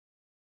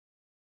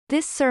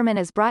This sermon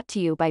is brought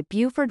to you by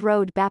Buford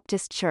Road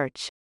Baptist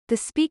Church. The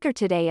speaker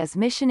today is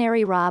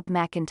missionary Rob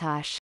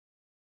McIntosh.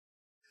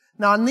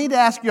 Now, I need to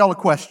ask you all a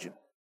question.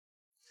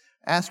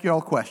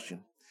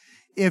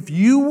 If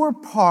you were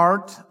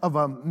part of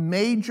a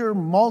major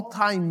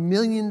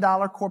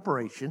multi-million-dollar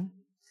corporation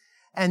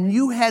and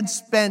you had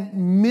spent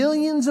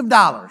millions of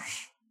dollars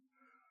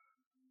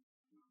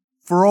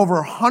for over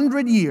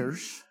 100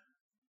 years,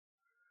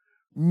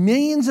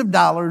 millions of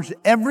dollars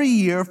every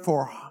year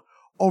for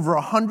over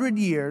 100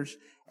 years,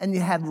 and you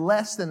had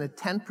less than a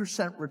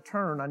 10%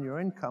 return on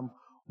your income,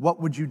 what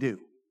would you do?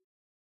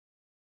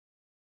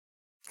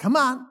 Come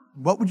on,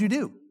 what would you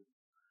do?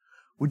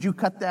 Would you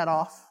cut that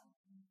off?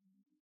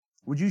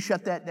 Would you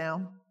shut that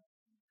down?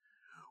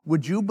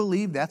 Would you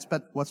believe that's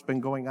what's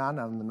been going on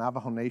in the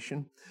Navajo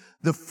Nation?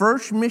 The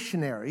first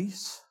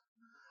missionaries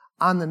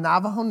on the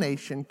Navajo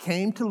Nation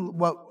came to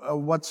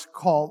what's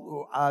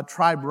called a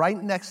tribe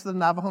right next to the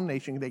Navajo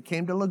Nation. They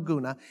came to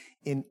Laguna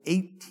in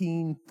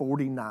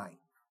 1849.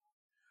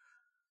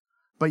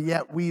 But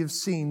yet we have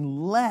seen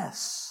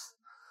less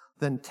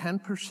than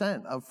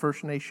 10% of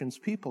First Nations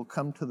people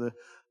come to the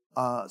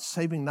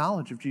saving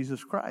knowledge of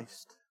Jesus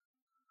Christ.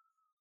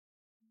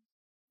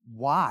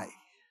 Why?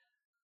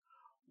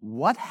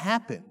 What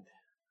happened?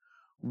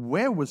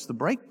 Where was the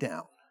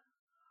breakdown?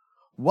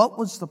 What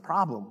was the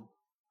problem?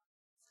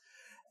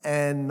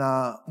 And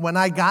when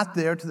I got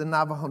there to the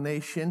Navajo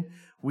Nation,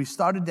 we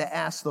started to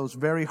ask those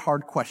very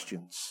hard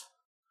questions.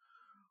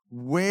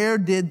 Where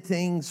did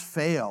things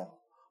fail?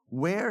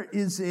 Where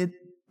is it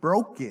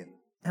broken?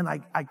 And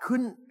I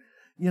couldn't,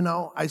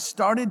 I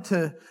started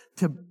to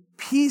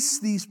piece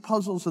these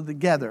puzzles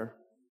together.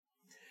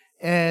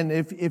 And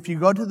if you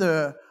go to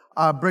the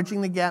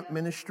Bridging the Gap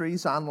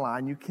Ministries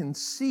online, you can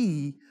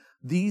see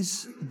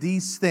these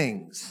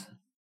things.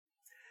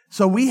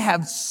 So we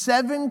have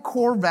 7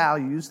 core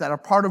values that are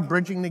part of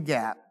Bridging the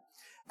Gap.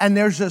 And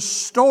there's a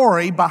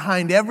story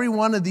behind every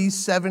one of these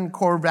 7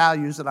 core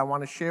values that I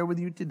want to share with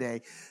you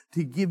today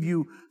to give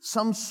you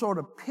some sort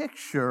of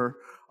picture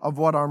of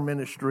what our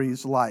ministry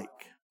is like.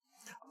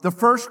 The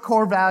first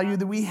core value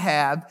that we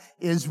have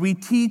is we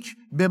teach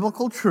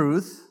biblical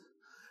truth,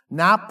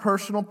 not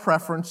personal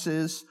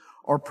preferences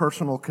or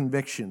personal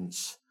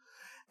convictions.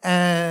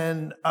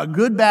 And a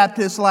good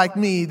Baptist like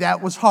me,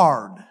 that was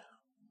hard.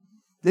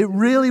 It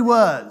really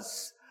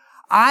was.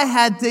 I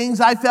had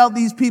things I felt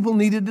these people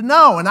needed to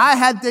know, and I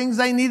had things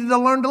they needed to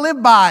learn to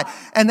live by,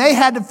 and they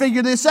had to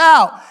figure this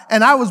out,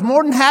 and I was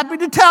more than happy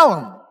to tell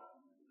them.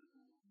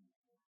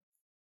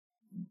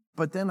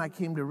 But then I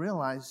came to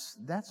realize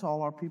that's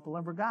all our people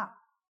ever got,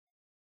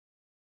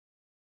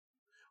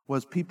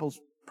 was people's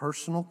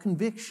personal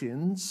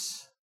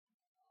convictions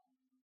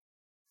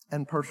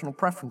and personal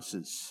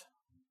preferences.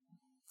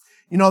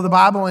 The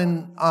Bible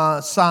in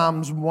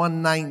Psalms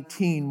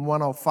 119,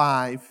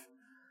 105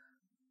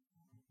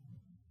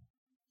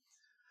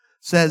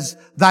 says,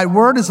 "Thy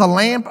word is a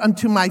lamp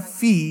unto my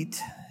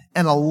feet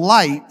and a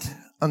light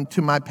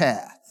unto my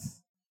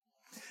path."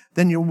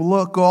 Then you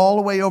look all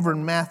the way over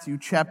in Matthew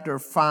chapter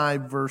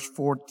 5, verse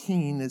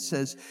 14. It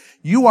says,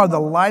 "You are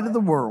the light of the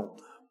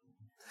world,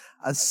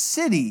 a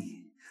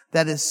city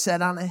that is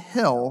set on a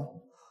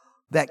hill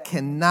that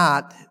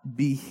cannot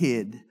be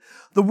hid."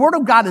 The Word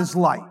of God is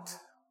light.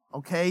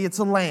 Okay, it's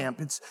a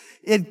lamp.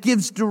 It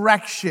gives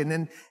direction.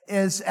 And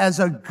as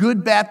a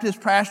good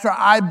Baptist pastor,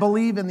 I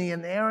believe in the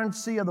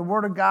inerrancy of the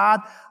Word of God.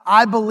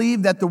 I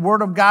believe that the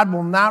Word of God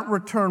will not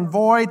return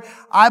void.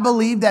 I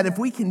believe that if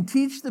we can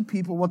teach the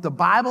people what the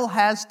Bible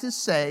has to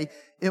say,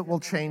 it will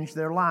change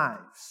their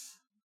lives.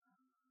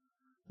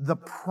 The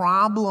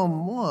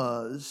problem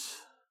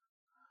was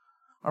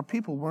our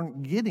people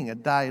weren't getting a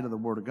diet of the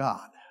Word of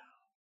God.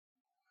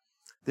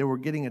 They were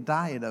getting a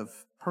diet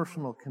of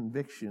personal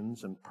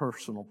convictions and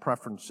personal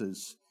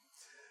preferences.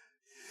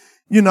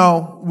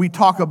 We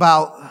talk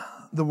about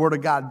the Word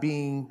of God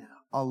being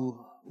a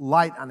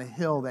light on a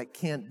hill that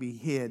can't be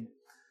hid.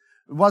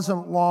 It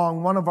wasn't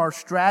long. One of our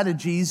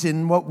strategies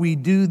in what we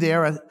do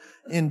there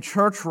in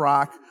Church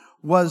Rock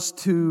was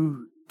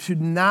to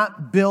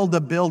not build a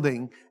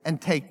building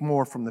and take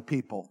more from the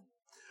people.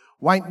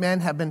 White men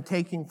have been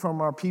taking from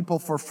our people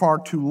for far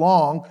too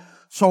long,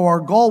 so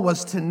our goal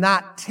was to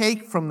not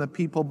take from the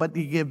people, but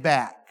to give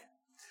back.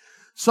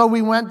 So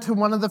we went to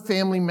one of the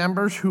family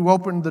members who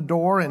opened the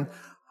door and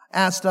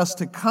asked us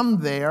to come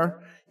there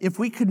if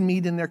we could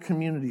meet in their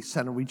community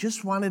center. We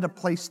just wanted a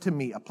place to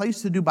meet, a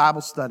place to do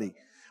Bible study.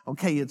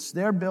 Okay, it's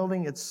their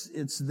building,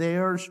 it's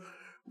theirs.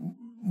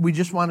 We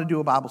just want to do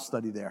a Bible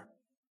study there.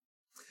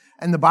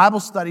 And the Bible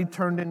study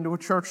turned into a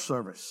church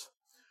service.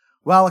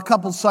 Well, a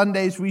couple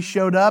Sundays we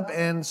showed up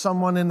and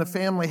someone in the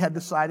family had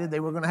decided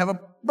they were going to have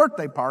a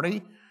birthday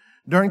party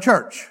during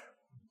church.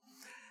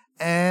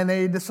 And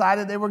they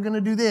decided they were going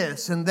to do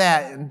this and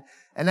that.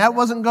 And that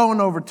wasn't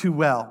going over too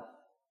well.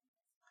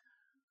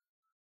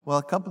 Well,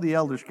 a couple of the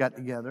elders got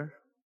together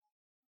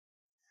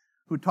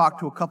who talked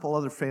to a couple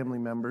other family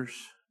members.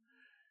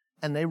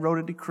 And they wrote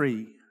a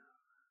decree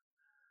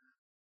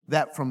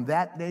that from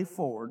that day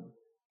forward,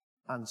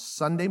 on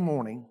Sunday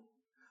morning,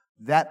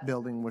 That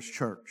building was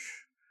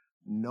church.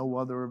 No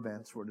other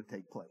events were to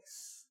take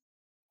place.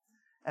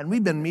 And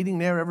we've been meeting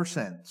there ever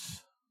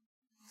since.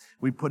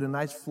 We put a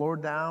nice floor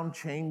down,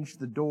 changed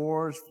the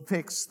doors,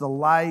 fixed the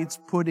lights,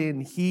 put in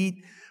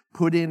heat,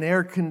 put in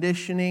air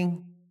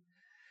conditioning.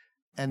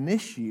 And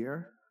this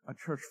year, a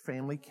church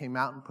family came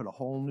out and put a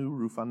whole new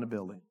roof on the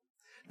building.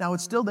 Now,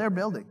 it's still their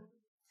building.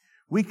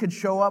 We could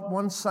show up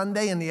one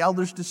Sunday and the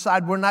elders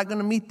decide we're not going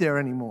to meet there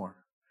anymore.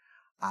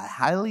 I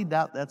highly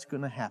doubt that's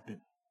going to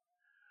happen.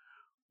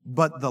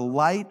 But the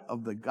light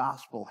of the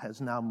gospel has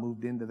now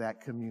moved into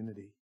that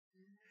community.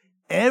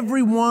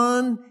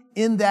 Everyone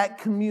in that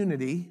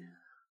community,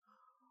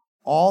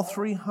 all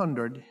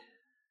 300,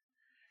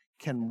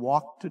 can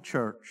walk to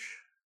church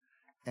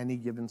any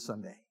given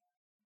Sunday.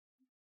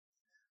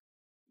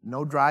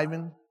 No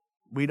driving.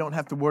 We don't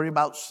have to worry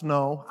about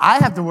snow. I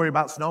have to worry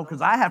about snow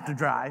because I have to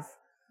drive.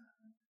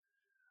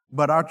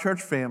 But our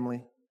church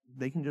family,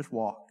 they can just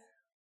walk.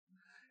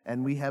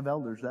 And we have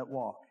elders that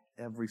walk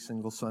every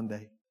single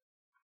Sunday.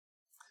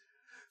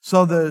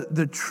 So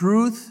the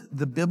truth,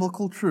 the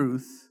biblical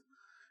truth,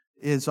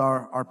 is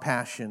our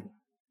passion.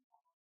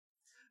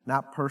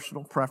 Not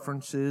personal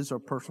preferences or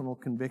personal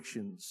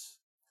convictions.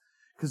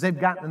 Because they've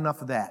gotten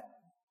enough of that.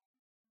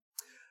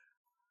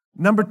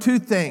 Number two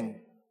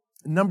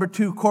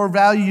core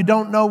value, you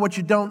don't know what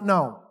you don't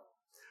know.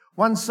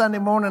 One Sunday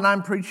morning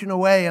I'm preaching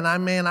away and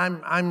I'm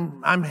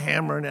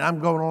hammering and I'm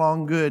going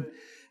along good.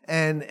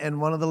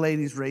 And one of the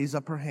ladies raised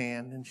up her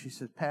hand and she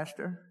said,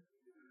 Pastor,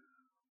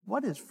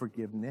 what is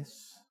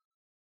forgiveness?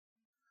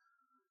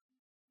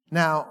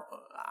 Now,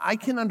 I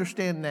can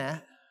understand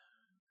that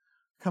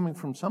coming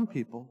from some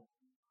people.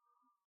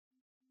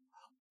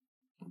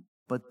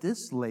 But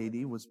this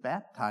lady was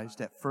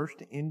baptized at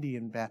First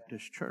Indian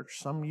Baptist Church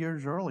some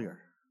years earlier.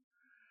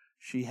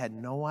 She had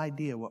no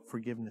idea what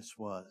forgiveness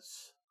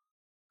was.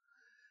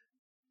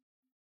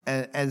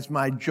 And as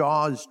my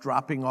jaw is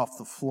dropping off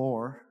the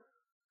floor,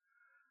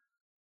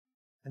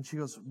 and she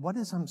goes, what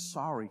is I'm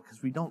sorry?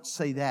 Because we don't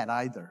say that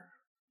either.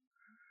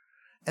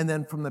 And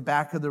then from the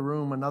back of the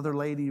room, another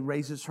lady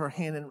raises her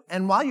hand.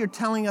 And while you're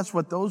telling us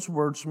what those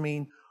words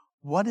mean,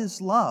 what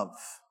is love?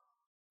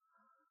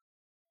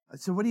 I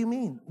said, what do you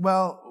mean?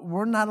 Well,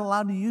 we're not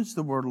allowed to use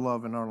the word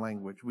love in our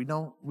language. We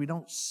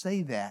don't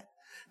say that.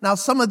 Now,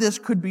 some of this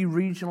could be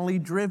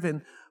regionally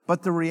driven,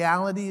 but the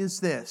reality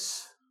is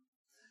this.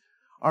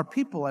 Our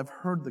people have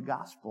heard the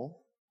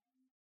gospel.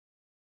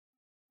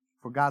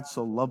 For God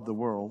so loved the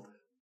world,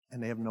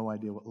 and they have no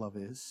idea what love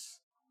is.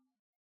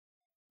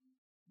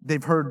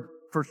 They've heard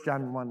 1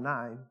 John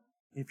 1:9,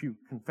 if you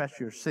confess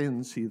your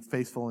sins, He is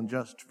faithful and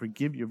just to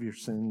forgive you of your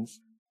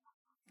sins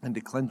and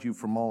to cleanse you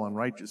from all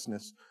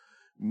unrighteousness.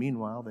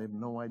 Meanwhile, they have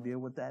no idea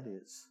what that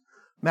is.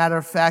 Matter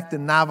of fact,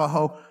 in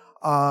Navajo,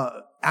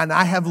 and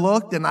I have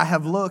looked,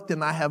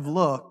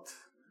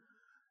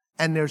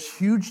 and there's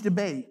huge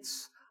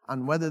debates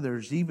on whether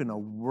there's even a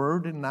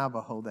word in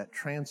Navajo that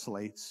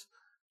translates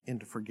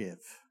into forgive.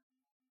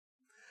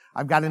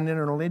 I've got an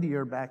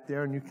interlinear back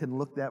there, and you can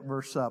look that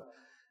verse up.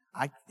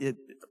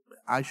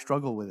 I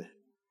struggle with it.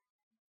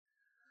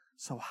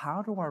 So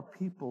how do our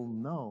people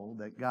know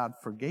that God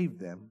forgave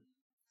them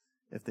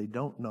if they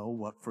don't know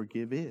what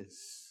forgive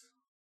is?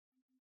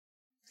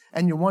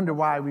 And you wonder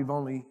why we've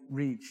only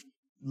reached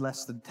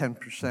less than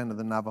 10% of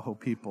the Navajo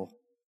people.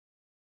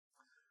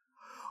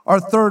 Our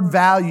third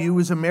value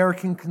is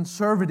American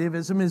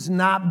conservatism is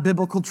not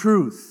biblical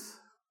truth.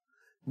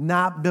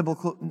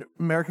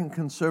 American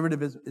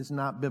conservatism is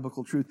not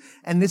biblical truth.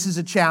 And this is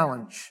a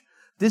challenge.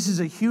 This is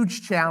a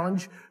huge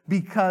challenge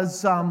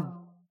because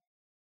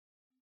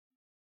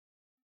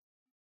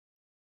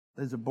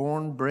as a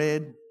born,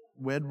 bred,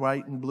 red,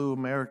 white, and blue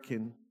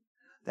American,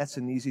 that's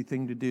an easy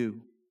thing to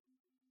do.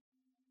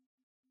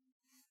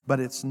 But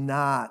it's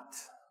not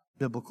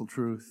biblical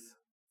truth.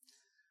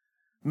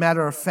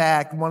 Matter of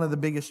fact, one of the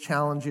biggest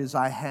challenges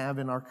I have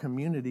in our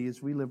community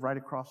is we live right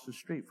across the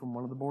street from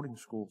one of the boarding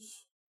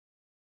schools.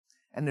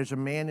 And there's a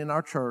man in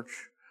our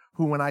church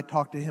who, when I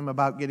talked to him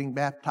about getting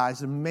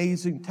baptized,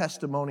 amazing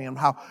testimony on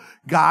how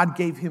God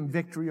gave him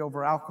victory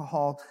over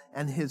alcohol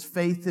and his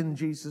faith in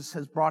Jesus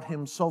has brought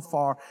him so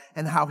far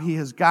and how he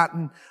has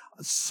gotten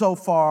so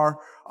far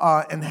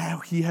and how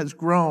he has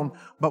grown.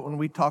 But when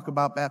we talk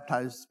about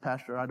baptized,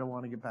 Pastor, I don't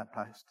want to get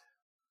baptized.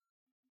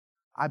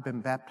 I've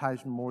been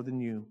baptized more than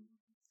you.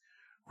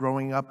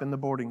 Growing up in the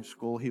boarding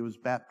school, he was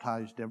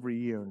baptized every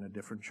year in a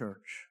different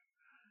church.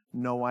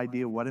 No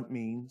idea what it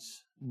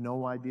means,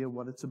 no idea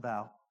what it's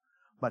about,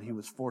 but he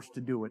was forced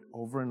to do it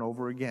over and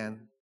over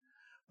again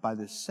by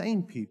the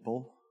same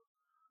people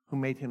who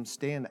made him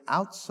stand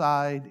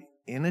outside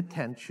in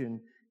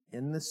attention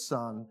in the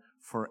sun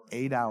for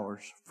 8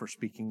 hours for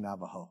speaking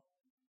Navajo.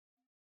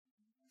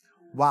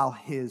 While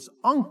his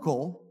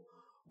uncle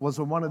was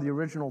one of the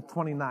original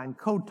 29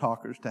 code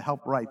talkers to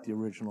help write the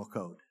original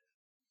code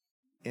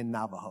in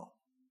Navajo.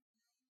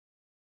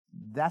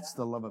 That's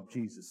the love of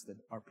Jesus that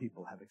our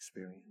people have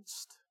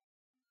experienced.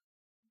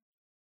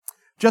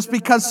 Just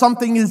because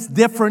something is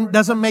different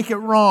doesn't make it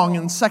wrong.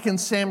 In 2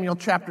 Samuel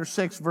chapter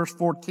 6, verse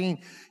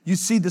 14, you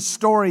see the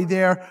story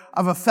there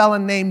of a fellow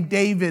named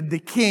David, the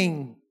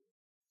king,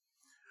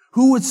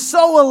 who was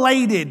so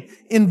elated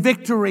in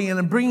victory and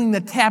in bringing the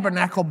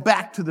tabernacle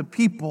back to the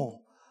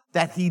people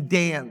that he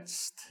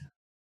danced.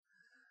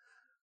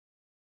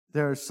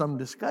 There's some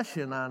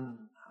discussion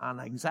on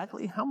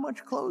exactly how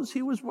much clothes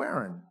he was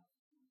wearing.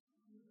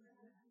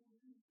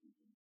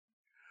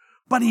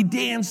 But he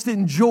danced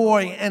in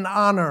joy and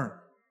honor.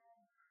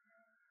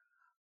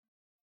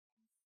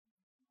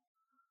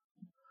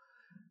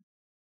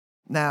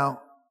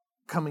 Now,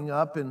 coming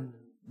up in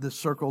the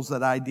circles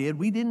that I did,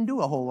 we didn't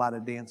do a whole lot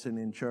of dancing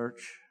in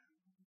church.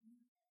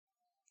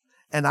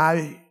 And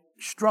I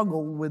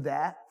struggled with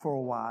that for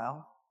a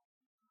while.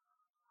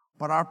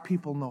 But our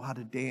people know how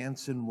to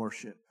dance in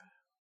worship.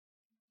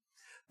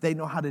 They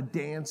know how to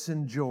dance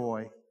in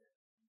joy.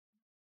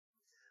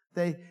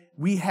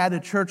 We had a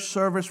church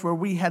service where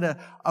we had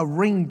a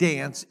ring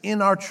dance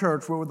in our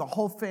church where the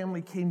whole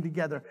family came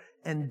together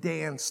and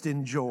danced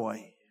in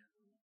joy.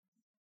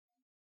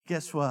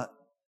 Guess what?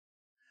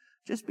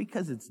 Just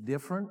because it's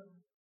different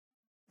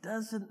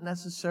doesn't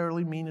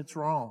necessarily mean it's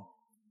wrong.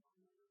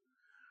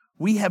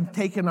 We have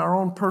taken our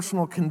own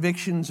personal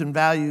convictions and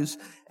values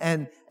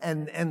and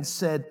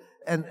said,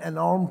 and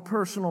our own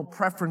personal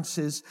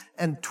preferences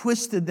and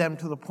twisted them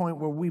to the point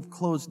where we've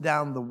closed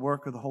down the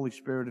work of the Holy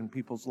Spirit in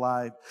people's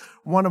lives.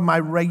 One of my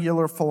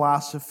regular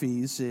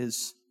philosophies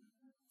is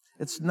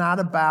it's not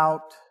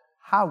about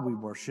how we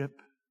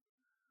worship,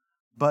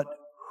 but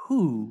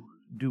who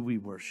do we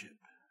worship?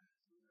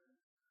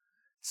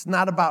 It's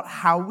not about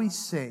how we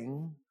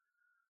sing,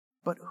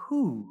 but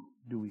who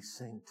do we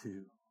sing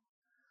to?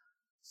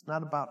 It's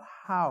not about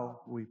how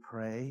we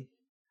pray,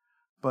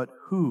 but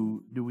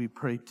who do we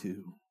pray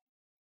to?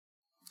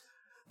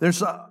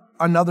 There's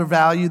another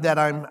value that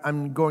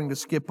I'm going to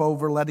skip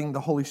over, letting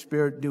the Holy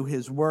Spirit do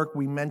His work.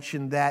 We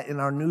mentioned that in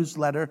our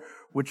newsletter,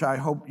 which I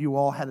hope you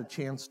all had a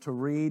chance to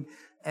read,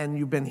 and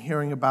you've been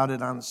hearing about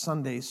it on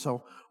Sunday.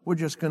 So we're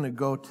just going to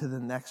go to the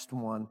next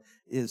one,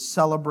 is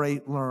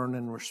celebrate, learn,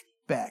 and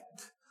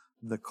respect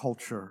the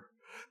culture.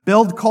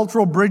 Build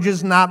cultural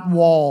bridges, not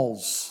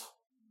walls.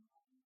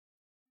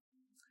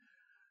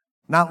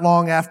 Not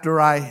long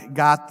after I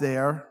got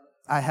there,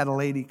 I had a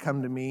lady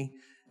come to me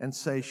and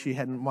say she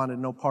hadn't wanted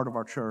no part of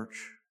our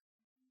church.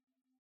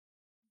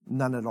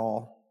 None at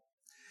all.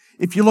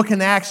 If you look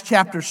in Acts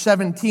chapter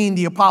 17,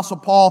 the Apostle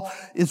Paul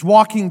is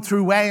walking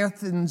through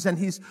Athens and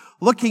he's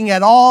looking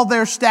at all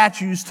their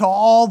statues to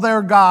all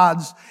their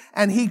gods,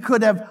 and he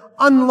could have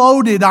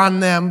unloaded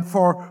on them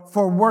for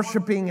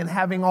worshiping and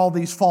having all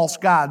these false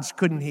gods,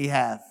 couldn't he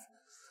have?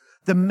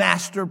 The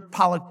master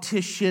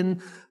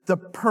politician, the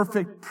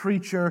perfect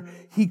preacher,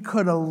 he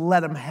could have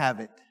let him have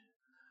it.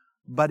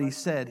 But he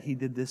said he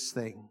did this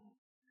thing.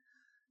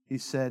 He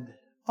said,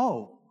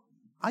 "Oh,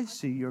 I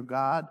see your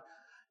God,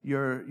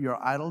 your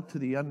idol to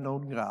the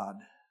unknown God.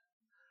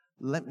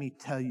 Let me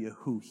tell you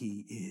who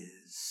He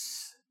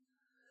is."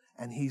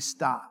 And he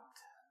stopped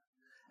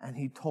and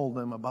he told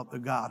them about the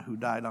God who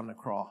died on the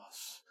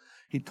cross.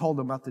 He told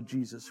them about the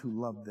Jesus who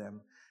loved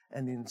them.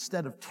 And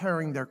instead of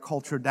tearing their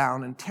culture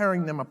down and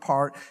tearing them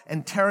apart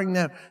and tearing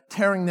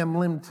them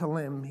limb to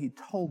limb, he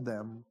told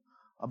them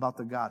about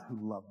the God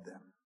who loved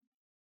them.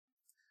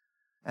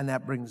 And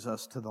that brings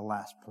us to the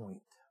last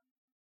point.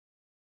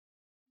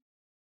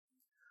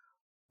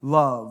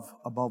 Love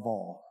above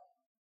all.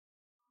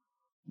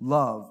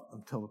 Love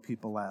until the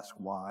people ask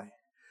why.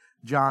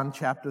 John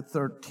chapter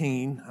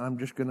 13, I'm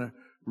just going to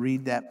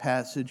read that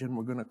passage and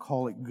we're going to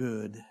call it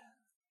good.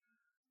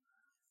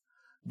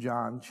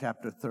 John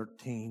chapter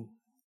 13,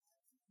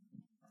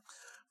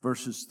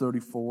 verses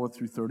 34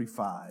 through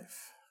 35.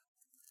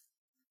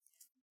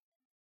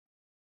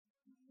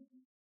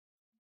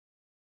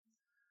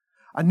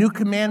 A new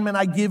commandment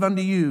I give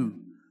unto you,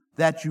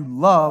 that you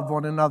love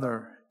one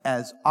another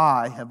as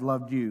I have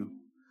loved you,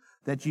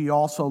 that ye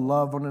also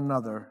love one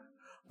another.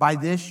 By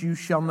this you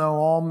shall know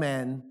all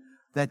men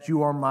that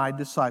you are my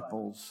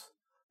disciples,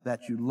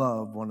 that you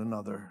love one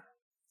another.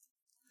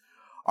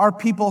 Our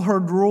people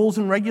heard rules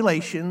and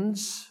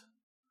regulations.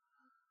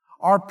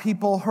 Our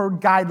people heard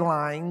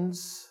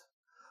guidelines.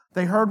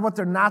 They heard what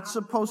they're not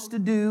supposed to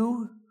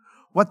do,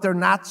 what they're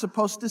not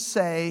supposed to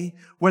say,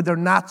 where they're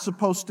not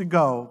supposed to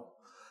go.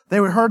 They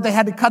heard they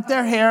had to cut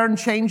their hair and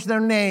change their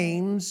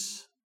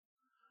names.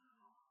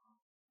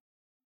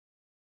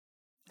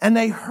 And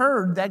they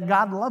heard that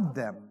God loved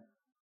them.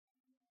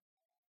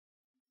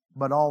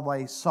 But all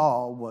they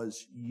saw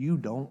was, you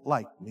don't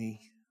like me.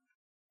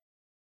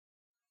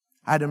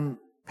 I had a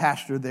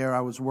pastor there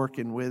I was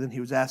working with, and he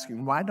was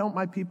asking, why don't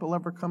my people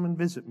ever come and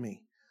visit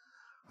me?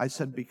 I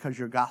said, because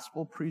your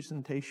gospel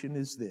presentation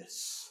is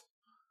this: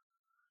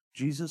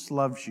 Jesus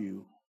loves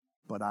you,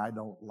 but I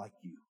don't like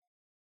you.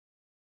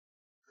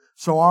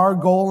 So our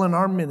goal in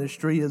our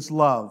ministry is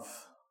love.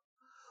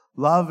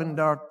 Love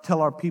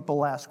until our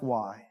people ask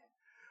why.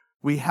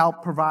 We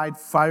help provide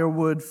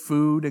firewood,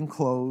 food, and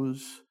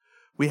clothes.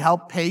 We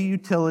help pay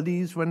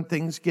utilities when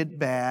things get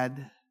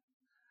bad.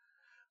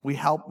 We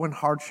help when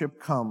hardship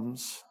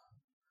comes.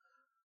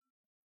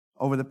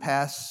 Over the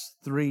past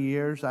 3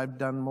 years, I've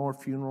done more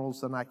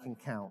funerals than I can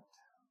count.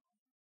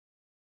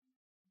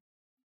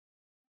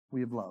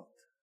 We have loved.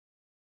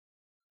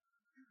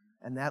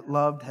 And that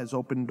love has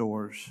opened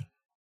doors.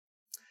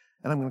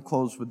 And I'm going to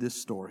close with this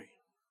story.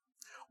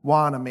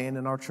 Juan, a man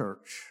in our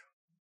church,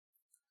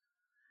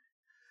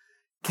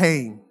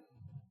 came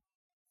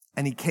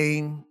and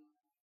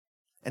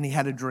he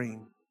had a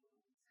dream.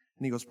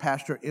 And he goes,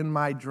 Pastor, in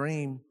my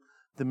dream,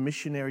 the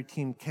missionary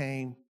team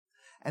came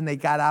and they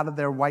got out of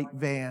their white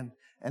van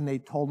and they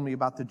told me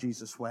about the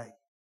Jesus way.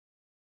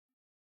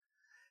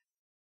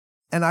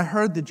 And I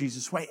heard the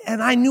Jesus way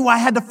and I knew I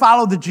had to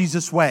follow the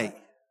Jesus way.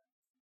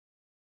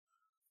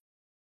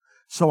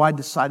 So I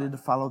decided to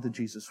follow the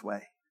Jesus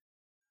way.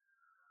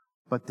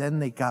 But then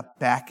they got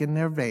back in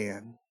their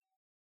van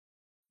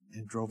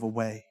and drove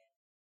away.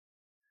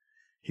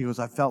 He goes,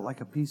 I felt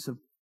like a piece of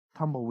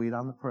tumbleweed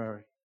on the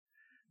prairie,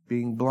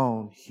 being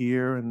blown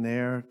here and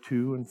there,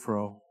 to and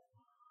fro,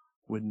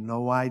 with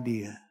no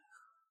idea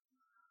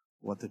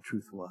what the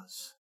truth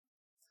was.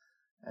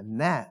 And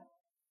that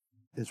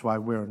is why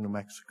we're in New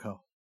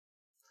Mexico.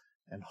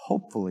 And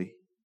hopefully,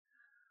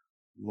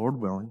 Lord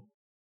willing,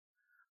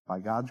 by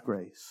God's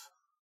grace,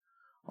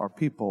 our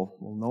people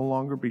will no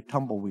longer be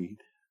tumbleweed,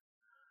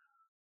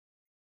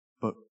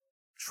 but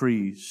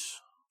trees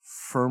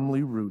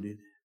firmly rooted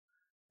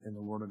in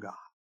the Word of God.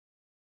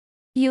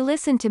 You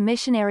listen to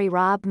missionary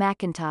Rob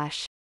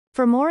McIntosh.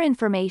 For more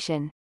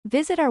information,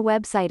 visit our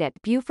website at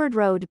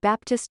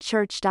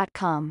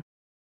BufordRoadBaptistChurch.com.